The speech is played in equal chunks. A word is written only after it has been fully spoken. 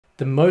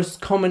The most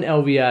common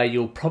LVR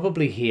you'll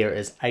probably hear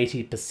is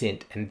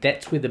 80%, and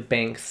that's where the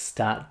banks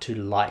start to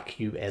like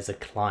you as a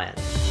client.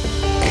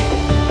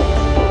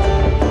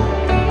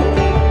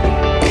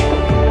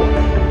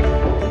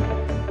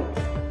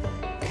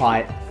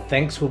 Hi,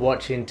 thanks for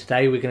watching.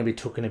 Today we're going to be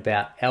talking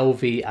about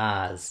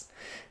LVRs.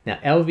 Now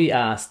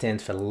LVR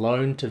stands for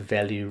loan to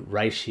value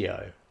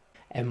ratio.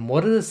 And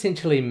what it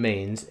essentially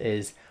means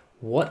is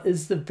what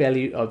is the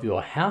value of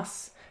your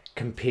house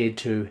compared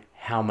to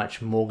how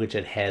much mortgage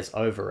it has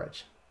over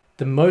it.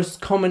 The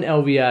most common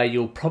LVR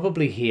you'll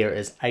probably hear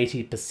is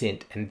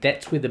 80%, and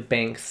that's where the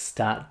banks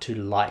start to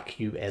like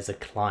you as a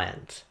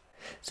client.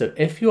 So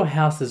if your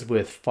house is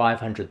worth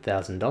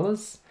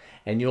 $500,000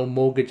 and your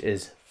mortgage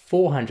is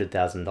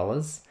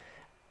 $400,000,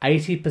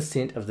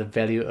 80% of the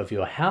value of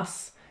your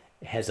house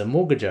has a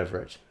mortgage over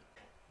it.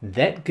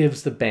 That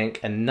gives the bank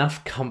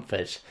enough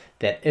comfort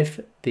that if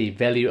the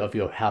value of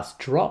your house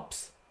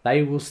drops,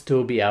 they will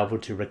still be able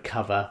to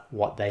recover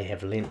what they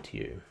have lent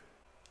you.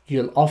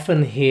 You'll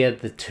often hear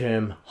the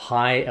term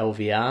high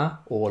LVR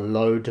or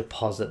low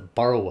deposit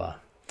borrower.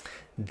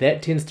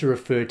 That tends to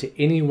refer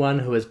to anyone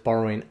who is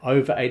borrowing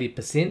over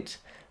 80%,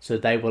 so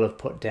they will have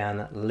put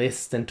down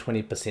less than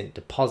 20%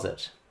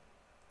 deposit.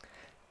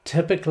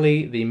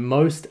 Typically, the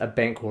most a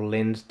bank will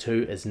lend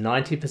to is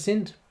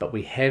 90%, but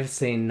we have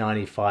seen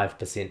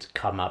 95%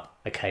 come up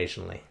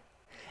occasionally.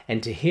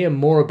 And to hear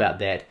more about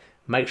that,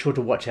 make sure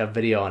to watch our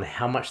video on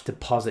how much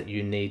deposit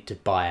you need to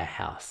buy a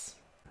house.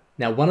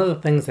 Now, one of the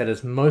things that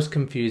is most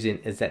confusing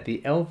is that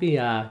the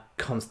LVR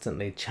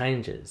constantly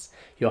changes.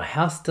 Your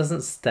house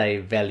doesn't stay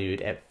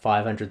valued at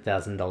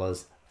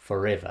 $500,000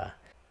 forever.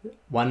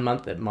 One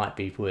month it might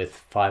be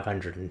worth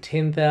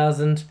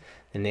 $510,000,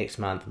 the next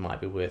month it might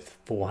be worth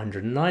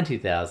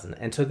 $490,000,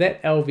 and so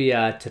that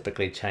LVR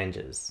typically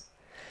changes.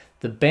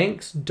 The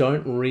banks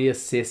don't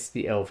reassess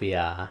the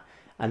LVR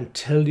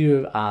until you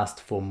have asked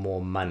for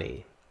more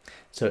money.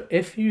 So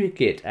if you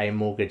get a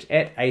mortgage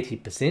at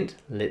 80%,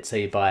 let's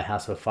say you buy a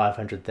house for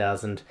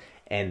 $500,000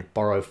 and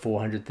borrow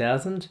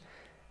 $400,000,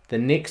 the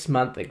next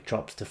month it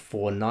drops to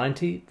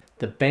 $490,000,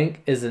 the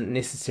bank isn't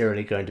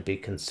necessarily going to be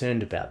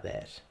concerned about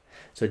that.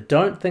 So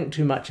don't think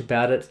too much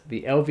about it.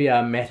 The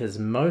LVR matters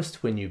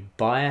most when you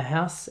buy a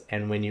house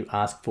and when you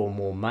ask for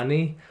more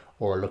money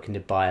or are looking to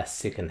buy a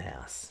second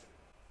house.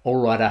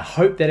 Alright, I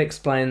hope that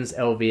explains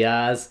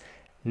LVRs.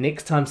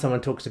 Next time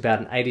someone talks about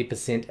an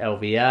 80%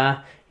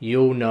 LVR,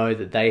 you'll know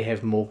that they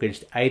have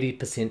mortgaged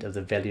 80% of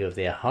the value of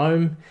their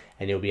home,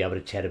 and you'll be able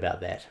to chat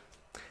about that.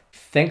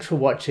 Thanks for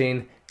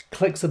watching.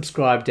 Click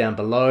subscribe down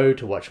below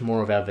to watch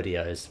more of our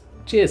videos.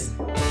 Cheers!